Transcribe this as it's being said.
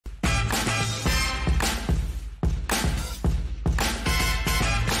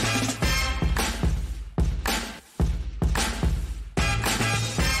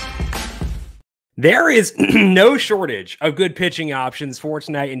There is no shortage of good pitching options for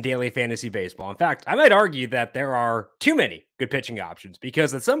tonight in daily fantasy baseball. In fact, I might argue that there are too many good pitching options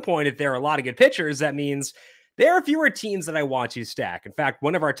because at some point, if there are a lot of good pitchers, that means there are fewer teams that I want to stack. In fact,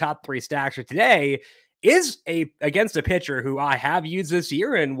 one of our top 3 stacks for today is against a pitcher who I have used this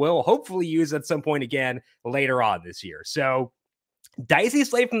year and will hopefully use at some point again later on this year. So dicey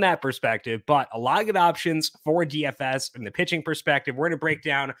slate from that perspective, but a lot of good options for DFS from the pitching perspective. We're going to break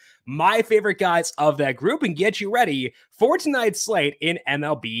down my favorite guys of that group and get you ready for tonight's slate in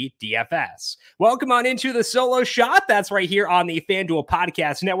MLB DFS. Welcome on into the solo shot. That's right here on the FanDuel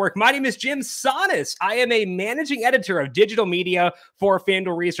Podcast Network. My name is Jim Sonis. I am a managing editor of digital media for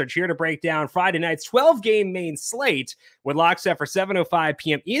FanDuel Research, here to break down Friday night's 12-game main slate with lock set for 7:05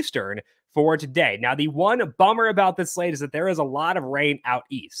 p.m. Eastern for today. Now, the one bummer about this slate is that there is a lot of rain out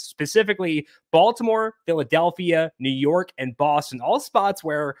east, specifically Baltimore, Philadelphia, New York, and Boston, all spots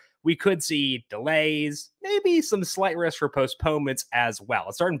where we could see delays, maybe some slight risk for postponements as well.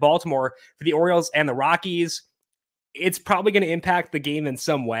 Let's start in Baltimore for the Orioles and the Rockies. It's probably going to impact the game in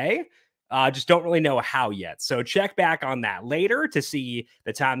some way. Just don't really know how yet. So check back on that later to see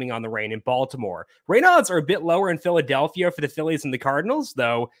the timing on the rain in Baltimore. Rain odds are a bit lower in Philadelphia for the Phillies and the Cardinals,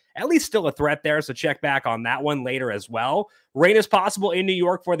 though at least still a threat there. So check back on that one later as well. Rain is possible in New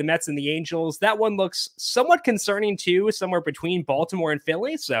York for the Mets and the Angels. That one looks somewhat concerning too, somewhere between Baltimore and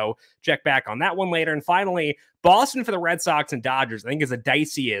Philly. So check back on that one later. And finally, Boston for the Red Sox and Dodgers, I think is the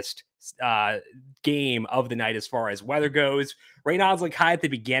diciest game of the night as far as weather goes. Rain odds look high at the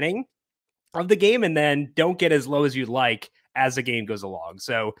beginning of the game and then don't get as low as you'd like as the game goes along.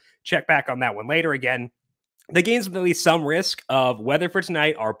 So check back on that one later. Again, the games with at least some risk of weather for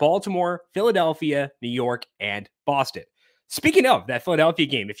tonight are Baltimore, Philadelphia, New York, and Boston. Speaking of that Philadelphia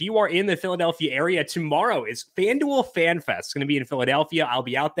game, if you are in the Philadelphia area, tomorrow is FanDuel FanFest. It's going to be in Philadelphia. I'll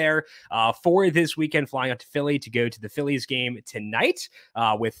be out there for this weekend, flying out to Philly to go to the Phillies game tonight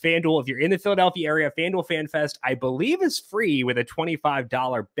with FanDuel. If you're in the Philadelphia area, FanDuel FanFest, I believe, is free with a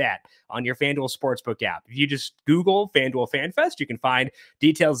 $25 bet on your FanDuel Sportsbook app. If you just Google FanDuel FanFest, you can find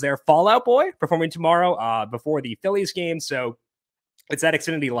details there. Fall Out Boy performing tomorrow before the Phillies game. So it's at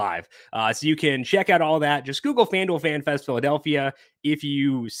Xfinity Live. So you can check out all that. Just Google FanDuel FanFest Philadelphia. If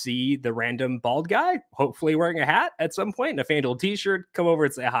you see the random bald guy, hopefully wearing a hat at some point and a FanDuel t-shirt, come over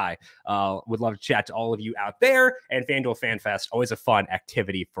and say hi. Would love to chat to all of you out there. And FanDuel FanFest, always a fun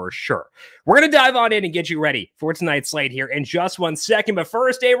activity for sure. We're going to dive on in and get you ready for tonight's slate here in just 1 second. But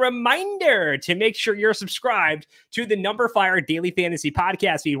first, a reminder to make sure you're subscribed to the Number Fire Daily Fantasy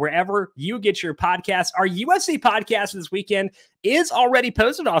Podcast feed wherever you get your podcasts. Our UFC podcast this weekend is already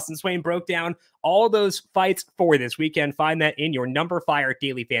posted. Austin Swain broke down all those fights for this weekend. Find that in your Number Fire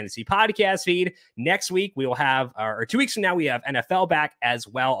Daily Fantasy Podcast feed. Next week, we will have, or 2 weeks from now, we have NFL back as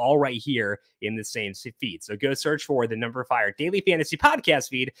well, all right here in the same feed. So go search for the Number Fire Daily Fantasy Podcast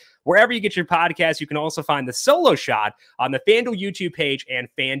feed. Wherever you get your podcast, you can also find the solo shot on the FanDuel YouTube page and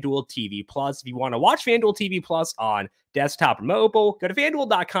FanDuel TV Plus. If you want to watch FanDuel TV Plus on desktop or mobile, go to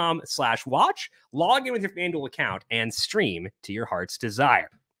FanDuel.com/watch, log in with your FanDuel account, and stream to your heart's desire.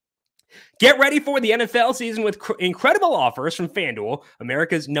 Get ready for the NFL season with incredible offers from FanDuel,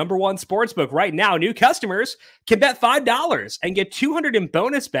 America's #1 sportsbook. Right now, new customers can bet $5 and get $200 in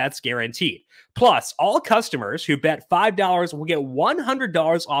bonus bets guaranteed. Plus, all customers who bet $5 will get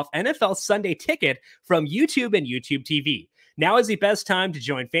 $100 off NFL Sunday Ticket from YouTube and YouTube TV. Now is the best time to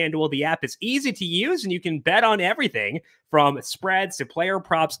join FanDuel. The app is easy to use, and you can bet on everything from spreads to player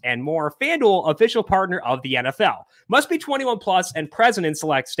props and more. FanDuel, official partner of the NFL. Must be 21 plus and present in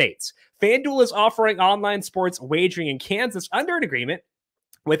select states. FanDuel is offering online sports wagering in Kansas under an agreement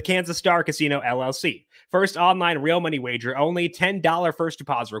with Kansas Star Casino LLC. First online real money wager only, $10 first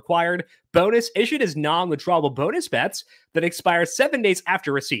deposit required. Bonus issued as non-withdrawable bonus bets that expire 7 days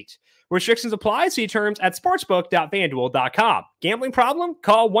after receipt. Restrictions apply. See terms at sportsbook.fanduel.com. Gambling problem?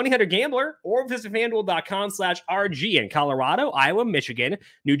 Call 1-800-GAMBLER or visit fanduel.com/RG in Colorado, Iowa, Michigan,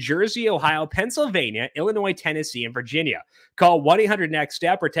 New Jersey, Ohio, Pennsylvania, Illinois, Tennessee, and Virginia. Call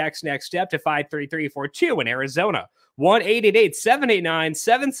 1-800-NEXT-STEP or text NEXT STEP to 53342 in Arizona.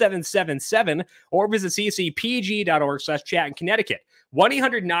 1-888-789-7777 or visit ccpg.org/chat in Connecticut.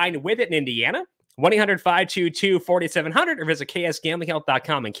 1-800-9-WITH-IT in Indiana. 1-800-522-4700 or visit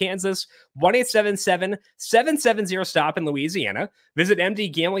ksgamblinghelp.com in Kansas. 1-877-770-STOP in Louisiana. Visit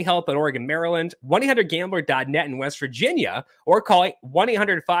mdgamblinghelp.org in Maryland. 1-800-GAMBLER.net in West Virginia or call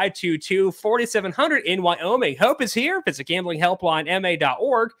 1-800-522-4700 in Wyoming. Hope is here. Visit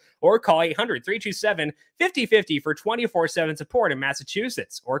gamblinghelplinema.org or call 800-327-5050 for 24/7 support in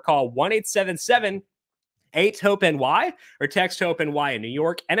Massachusetts or call 1-877 atop NY or text HOPE NY in New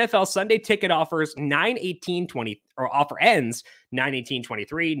York. NFL Sunday ticket offers 9/18/20 or offer ends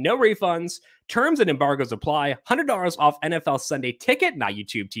 9/18/23. No refunds. Terms and embargoes apply. $100 off NFL Sunday ticket, not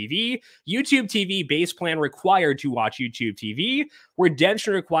YouTube TV. YouTube TV base plan required to watch YouTube TV.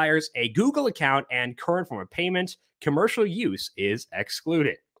 Redemption requires a Google account and current form of payment. Commercial use is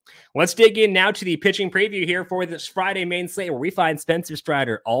excluded. Let's dig in now to the pitching preview here for this Friday main slate, where we find Spencer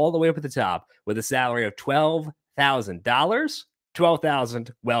Strider all the way up at the top with a salary of $12,000.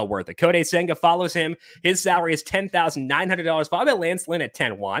 $12,000, well worth it. Kodai Senga follows him. His salary is $10,900, followed by Lance Lynn at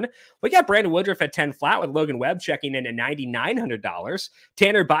 10-1. We got Brandon Woodruff at 10 flat with Logan Webb checking in at $9,900.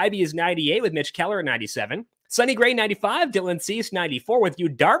 Tanner Bybee is 98 with Mitch Keller at 97. Sonny Gray, 95. Dylan Cease, 94 with Yu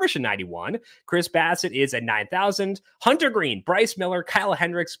Darvish at 91. Chris Bassett is at 9,000. Hunter Green, Bryce Miller, Kyle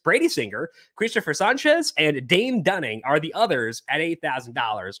Hendricks, Brady Singer, Christopher Sanchez, and Dane Dunning are the others at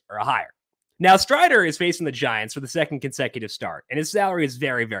 $8,000 or higher. Now, Strider is facing the Giants for the second consecutive start, and his salary is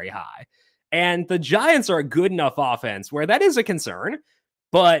very, very high. And the Giants are a good enough offense where that is a concern,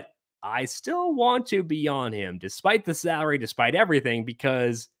 but I still want to be on him despite the salary, despite everything,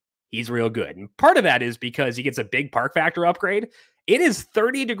 because he's real good. And part of that is because he gets a big park factor upgrade. It is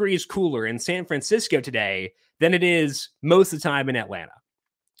 30 degrees cooler in San Francisco today than it is most of the time in Atlanta,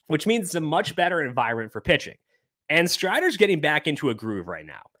 which means it's a much better environment for pitching. And Strider's getting back into a groove right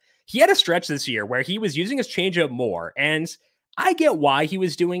now. He had a stretch this year where he was using his changeup more, and I get why he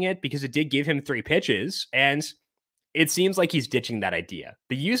was doing it because it did give him 3 pitches, and it seems like he's ditching that idea.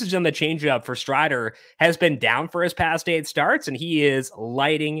 The usage on the changeup for Strider has been down for his past 8 starts, and he is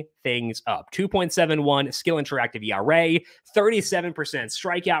lighting things up. 2.71 skill interactive ERA, 37%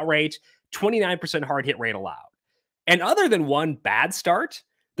 strikeout rate, 29% hard hit rate allowed. And other than one bad start,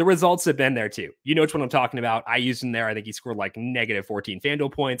 the results have been there too. You know which one I'm talking about. I used him there. I think he scored like -14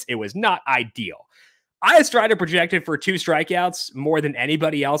 FanDuel points. It was not ideal. I have Strider projected for 2 strikeouts more than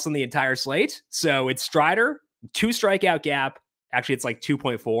anybody else on the entire slate. So it's Strider, 2 strikeout gap. Actually, it's like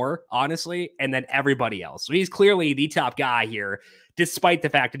 2.4, honestly, and then everybody else. So he's clearly the top guy here, despite the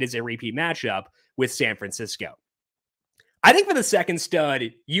fact it is a repeat matchup with San Francisco. I think for the second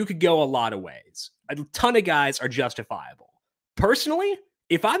stud, you could go a lot of ways. A ton of guys are justifiable. Personally,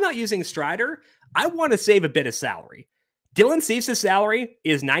 if I'm not using Strider, I want to save a bit of salary. Dylan Cease's salary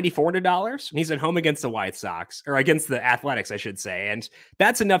is $9,400, and he's at home against the White Sox, or against the Athletics, I should say, and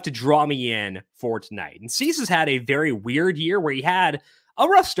that's enough to draw me in for tonight. And Cease has had a very weird year where he had a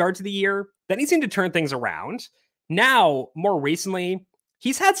rough start to the year, then he seemed to turn things around. Now, more recently,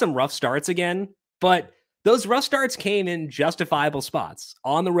 he's had some rough starts again, but those rough starts came in justifiable spots.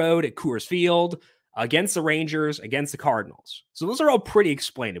 On the road at Coors Field, against the Rangers, against the Cardinals. So those are all pretty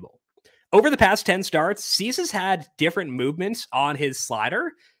explainable. Over the past 10 starts, Cease has had different movements on his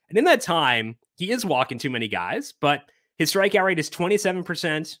slider. And in that time, he is walking too many guys, but his strikeout rate is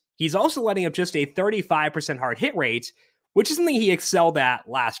 27%. He's also letting up just a 35% hard hit rate, which is something he excelled at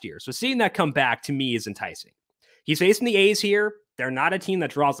last year. So seeing that come back to me is enticing. He's facing the A's here. They're not a team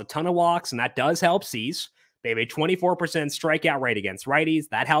that draws a ton of walks, and that does help Cease. They have a 24% strikeout rate against righties.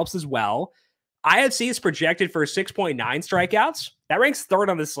 That helps as well. IFC is projected for 6.9 strikeouts. That ranks 3rd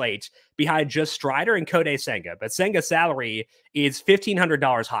on the slate behind just Strider and Kodai Senga. But Senga's salary is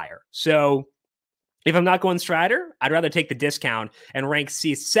 $1,500 higher. So if I'm not going Strider, I'd rather take the discount and rank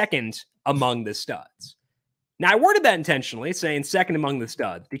Cease 2nd among the studs. Now, I worded that intentionally, saying 2nd among the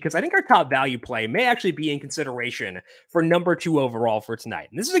studs, because I think our top value play may actually be in consideration for number 2 overall for tonight.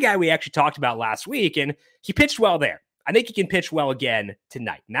 And this is a guy we actually talked about last week, and he pitched well there. I think he can pitch well again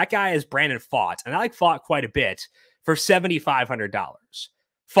tonight. And that guy is Brandon Pfaadt, and I like Pfaadt quite a bit for $7,500.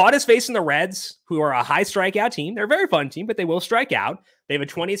 Pfaadt is facing the Reds, who are a high strikeout team. They're a very fun team, but they will strike out. They have a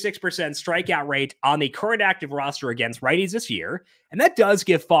 26% strikeout rate on the current active roster against righties this year, and that does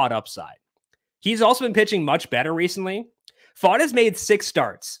give Pfaadt upside. He's also been pitching much better recently. Pfaadt has made 6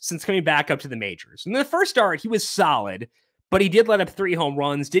 starts since coming back up to the majors. In the first start, he was solid, but he did let up 3 home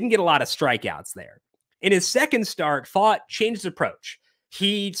runs, didn't get a lot of strikeouts there. In his second start, Pfaadt changed his approach.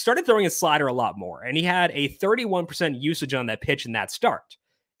 He started throwing his slider a lot more, and he had a 31% usage on that pitch in that start.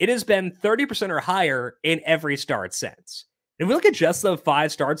 It has been 30% or higher in every start since. If we look at just the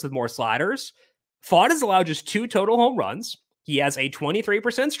 5 starts with more sliders, Pfaadt has allowed just 2 total home runs. He has a 23%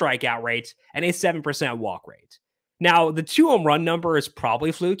 strikeout rate and a 7% walk rate. Now, the 2 home run number is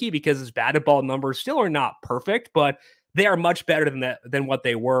probably fluky because his batted ball numbers still are not perfect, but they are much better than what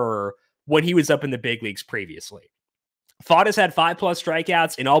they were when he was up in the big leagues previously. Pfaadt has had 5+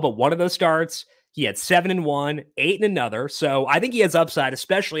 strikeouts in all but one of those starts. He had 7 in one, 8 in another. So I think he has upside,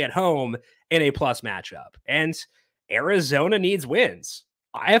 especially at home in a plus matchup. And Arizona needs wins.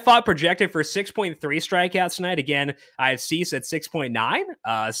 I have thought projected for 6.3 strikeouts tonight. Again, I have Cease at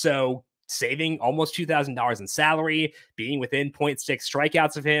 6.9. So saving almost $2,000 in salary, being within 0.6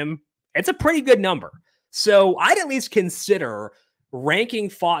 strikeouts of him, it's a pretty good number. So I'd at least consider ranking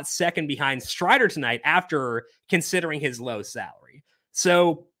Pfaadt second behind Strider tonight after considering his low salary.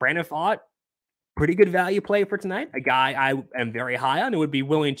 So Brandon Pfaadt, pretty good value play for tonight. A guy I am very high on and would be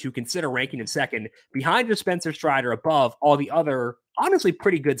willing to consider ranking him second behind your Spencer Strider above all the other, honestly,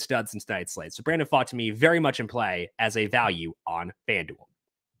 pretty good studs in tonight's slate. So Brandon Pfaadt to me very much in play as a value on FanDuel.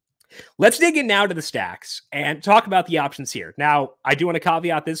 Let's dig in now to the stacks and talk about the options here. Now, I do want to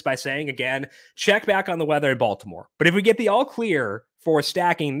caveat this by saying, again, check back on the weather in Baltimore. But if we get the all clear for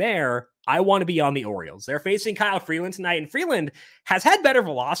stacking there, I want to be on the Orioles. They're facing Kyle Freeland tonight, and Freeland has had better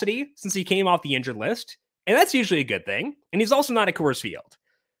velocity since he came off the injured list, and that's usually a good thing. And he's also not at Coors Field.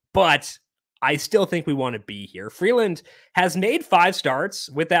 But I still think we want to be here. Freeland has made 5 starts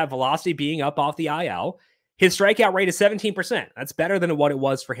with that velocity being up off the IL. His strikeout rate is 17%. That's better than what it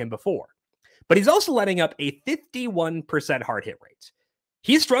was for him before. But he's also letting up a 51% hard hit rate.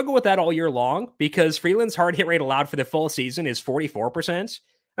 He struggled with that all year long because Freeland's hard hit rate allowed for the full season is 44%.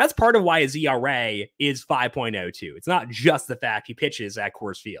 That's part of why his ERA is 5.02. It's not just the fact he pitches at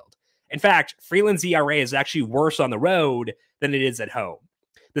Coors Field. In fact, Freeland's ERA is actually worse on the road than it is at home.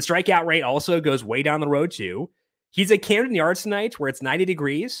 The strikeout rate also goes way down the road too. He's at Camden Yards tonight where it's 90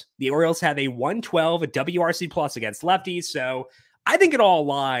 degrees. The Orioles have a 112 WRC plus against lefties. So I think it all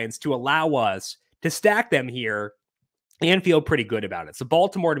aligns to allow us to stack them here and feel pretty good about it. So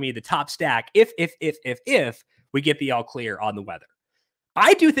Baltimore to me, the top stack, if we get the all clear on the weather.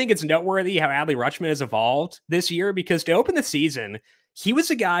 I do think it's noteworthy how Adley Rutschman has evolved this year because to open the season, he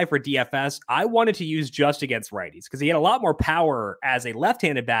was a guy for DFS I wanted to use just against righties because he had a lot more power as a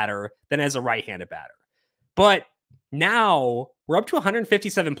left-handed batter than as a right-handed batter. But now we're up to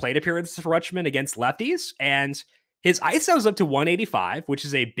 157 plate appearances for Rutschman against lefties, and his ISO is up to 185, which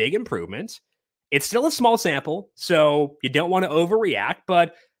is a big improvement. It's still a small sample, so you don't want to overreact,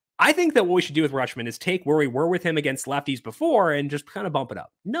 but I think that what we should do with Rutschman is take where we were with him against lefties before and just kind of bump it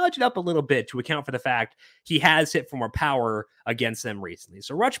up. Nudge it up a little bit to account for the fact he has hit for more power against them recently.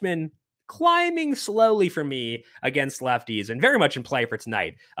 So Rutschman climbing slowly for me against lefties and very much in play for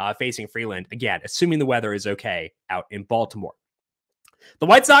tonight, facing Freeland, again, assuming the weather is okay out in Baltimore. The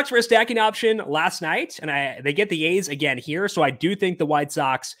White Sox were a stacking option last night, and they get the A's again here, so I do think the White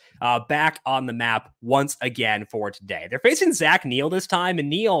Sox back on the map once again for today. They're facing Zach Neal this time, and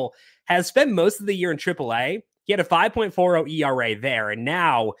Neal has spent most of the year in AAA. He had a 5.40 ERA there, and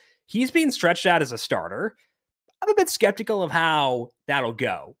now he's being stretched out as a starter. I'm a bit skeptical of how that'll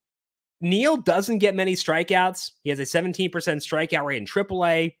go. Neal doesn't get many strikeouts. He has a 17% strikeout rate in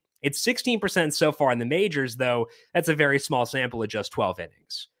AAA. It's 16% so far in the majors, though that's a very small sample of just 12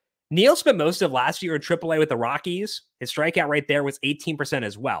 innings. Neal spent most of last year in AAA with the Rockies. His strikeout rate there was 18%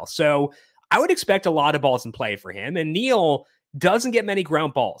 as well. So I would expect a lot of balls in play for him. And Neal doesn't get many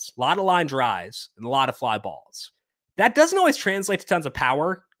ground balls, a lot of line drives, and a lot of fly balls. That doesn't always translate to tons of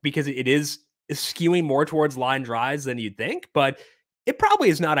power because it is skewing more towards line drives than you'd think, but it probably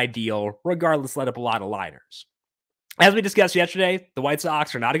is not ideal, regardless, let up a lot of liners. As we discussed yesterday, the White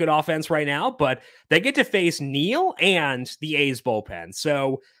Sox are not a good offense right now, but they get to face Neal and the A's bullpen.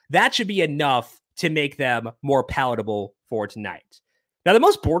 So that should be enough to make them more palatable for tonight. Now, the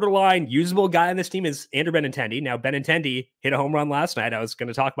most borderline usable guy on this team is Andrew Benintendi. Now, Benintendi hit a home run last night. I was going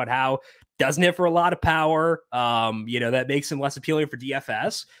to talk about how doesn't hit for a lot of power. That makes him less appealing for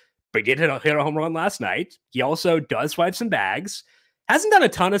DFS, but he did hit a home run last night. He also does swipe some bags. Hasn't done a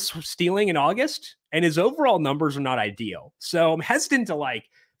ton of stealing in August, and his overall numbers are not ideal. So I'm hesitant to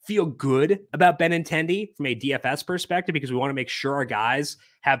feel good about Benintendi from a DFS perspective because we want to make sure our guys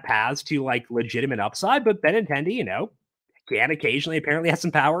have paths to legitimate upside. But Benintendi, can occasionally apparently has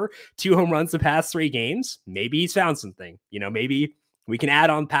some power. 2 home runs the past 3 games. Maybe he's found something. Maybe we can add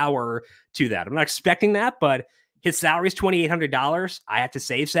on power to that. I'm not expecting that, but his salary is $2,800. I have to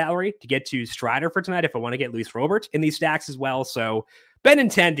save salary to get to Strider for tonight if I want to get Luis Robert in these stacks as well. So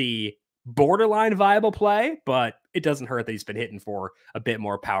Benintendi, borderline viable play, but it doesn't hurt that he's been hitting for a bit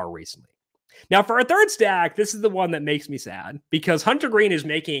more power recently. Now, for our third stack, this is the one that makes me sad because Hunter Greene is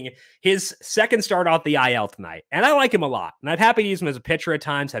making his second start off the IL tonight, and I like him a lot. And I'm happy to use him as a pitcher at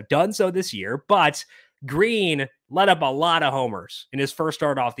times, have done so this year, but Greene let up a lot of homers in his first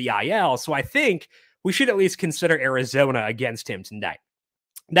start off the IL, so I think we should at least consider Arizona against him tonight.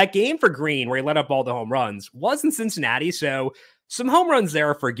 That game for Greene, where he let up all the home runs, was in Cincinnati, so some home runs there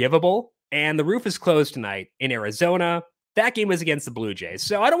are forgivable, and the roof is closed tonight in Arizona. That game was against the Blue Jays,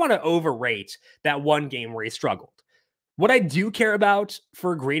 so I don't want to overrate that one game where he struggled. What I do care about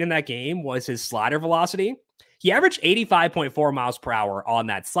for Green in that game was his slider velocity. He averaged 85.4 miles per hour on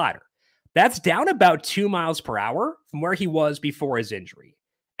that slider. That's down about 2 miles per hour from where he was before his injury.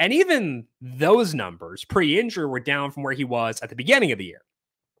 And even those numbers pre-injury were down from where he was at the beginning of the year.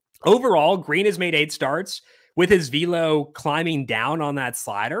 Overall, Green has made 8 starts with his velo climbing down on that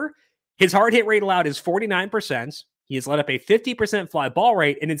slider. His hard hit rate allowed is 49%. He has led up a 50% fly ball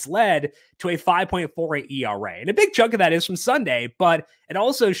rate, and it's led to a 5.48 ERA. And a big chunk of that is from Sunday, but it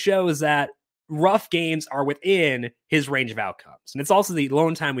also shows that rough games are within his range of outcomes. And it's also the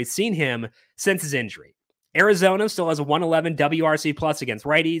lone time we've seen him since his injury. Arizona still has a 111 WRC plus against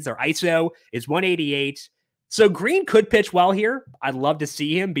righties. Their ISO is 188. So Green could pitch well here. I'd love to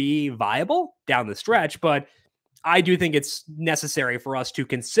see him be viable down the stretch, but I do think it's necessary for us to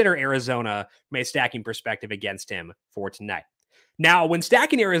consider Arizona from a stacking perspective against him for tonight. Now, when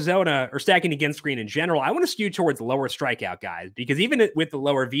stacking Arizona or stacking against Green in general, I want to skew towards lower strikeout guys because even with the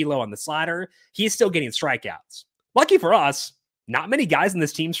lower velo on the slider, he's still getting strikeouts. Lucky for us, not many guys in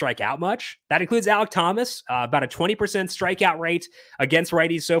this team strike out much. That includes Alek Thomas, about a 20% strikeout rate against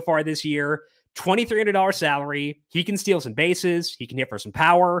righties so far this year. $2,300 salary. He can steal some bases. He can hit for some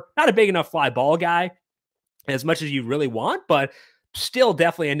power. Not a big enough fly ball guy as much as you really want, but still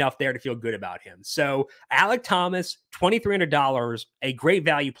definitely enough there to feel good about him. So Alek Thomas, $2,300, a great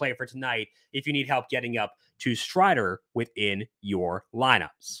value play for tonight if you need help getting up to Strider within your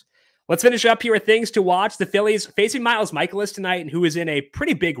lineups. Let's finish up here with things to watch. The Phillies facing Miles Mikolas tonight, who is in a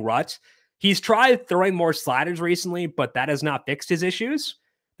pretty big rut. He's tried throwing more sliders recently, but that has not fixed his issues.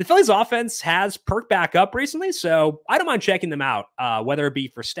 The Phillies offense has perked back up recently, so I don't mind checking them out, whether it be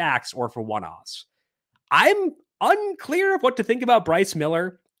for stacks or for one-offs. I'm unclear of what to think about Bryce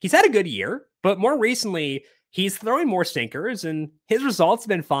Miller. He's had a good year, but more recently, he's throwing more sinkers, and his results have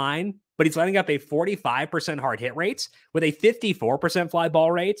been fine, but he's letting up a 45% hard hit rate with a 54% fly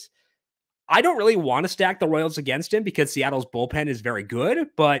ball rate. I don't really want to stack the Royals against him because Seattle's bullpen is very good,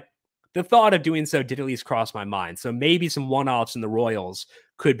 but the thought of doing so did at least cross my mind. So maybe some one-offs in the Royals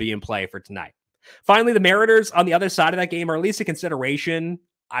could be in play for tonight. Finally, the Mariners on the other side of that game are at least a consideration.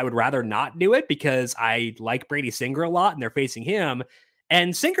 I would rather not do it because I like Brady Singer a lot and they're facing him.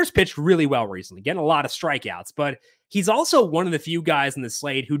 And Singer's pitched really well recently, getting a lot of strikeouts, but he's also one of the few guys in the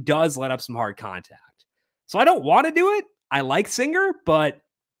slate who does let up some hard contact. So I don't want to do it. I like Singer, but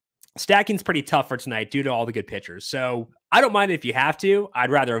stacking's pretty tough for tonight due to all the good pitchers. So I don't mind it if you have to.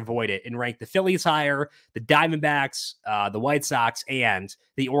 I'd rather avoid it and rank the Phillies higher, the Diamondbacks, the White Sox, and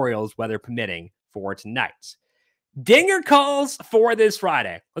the Orioles, weather permitting, for tonight. Dinger calls for this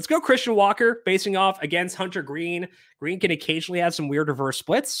Friday. Let's go Christian Walker facing off against Hunter Green. Green can occasionally have some weird reverse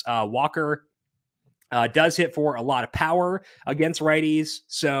splits. Walker does hit for a lot of power against righties,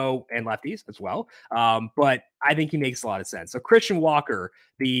 and lefties as well. But I think he makes a lot of sense. So Christian Walker,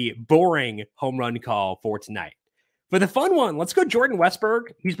 the boring home run call for tonight. For the fun one, let's go Jordan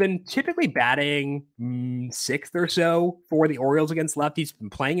Westburg. He's been typically batting 6th or so for the Orioles against lefties. He's been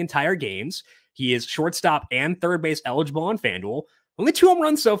playing entire games. He is shortstop and third base eligible on FanDuel. Only 2 home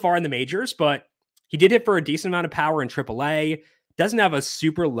runs so far in the majors, but he did hit for a decent amount of power in AAA. Doesn't have a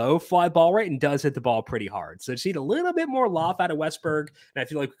super low fly ball rate and does hit the ball pretty hard. So just need a little bit more loft out of Westburg, and I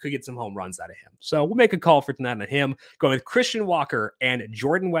feel like we could get some home runs out of him. So we'll make a call for tonight on him, going with Christian Walker and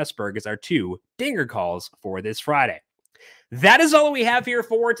Jordan Westburg as our 2 dinger calls for this Friday. That is all we have here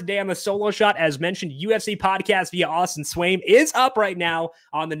for today on the Solo Shot. As mentioned, UFC podcast via Austin Swaim is up right now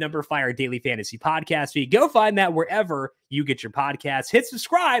on the Number Fire Daily Fantasy Podcast feed. Go find that wherever you get your podcasts. Hit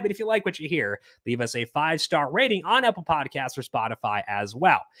subscribe, and if you like what you hear, leave us a 5-star rating on Apple Podcasts or Spotify as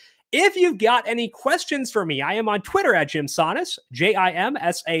well. If you've got any questions for me, I am on Twitter at Jim Sannes,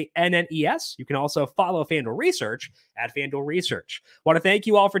 JimSannes. You can also follow FanDuel Research at FanDuel Research. Want to thank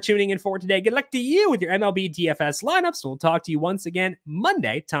you all for tuning in for today. Good luck to you with your MLB DFS lineups. We'll talk to you once again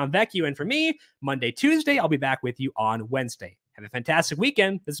Monday. Tom Vecchio, and for me, Monday, Tuesday. I'll be back with you on Wednesday. Have a fantastic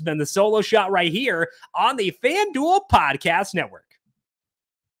weekend. This has been the Solo Shot right here on the FanDuel Podcast Network.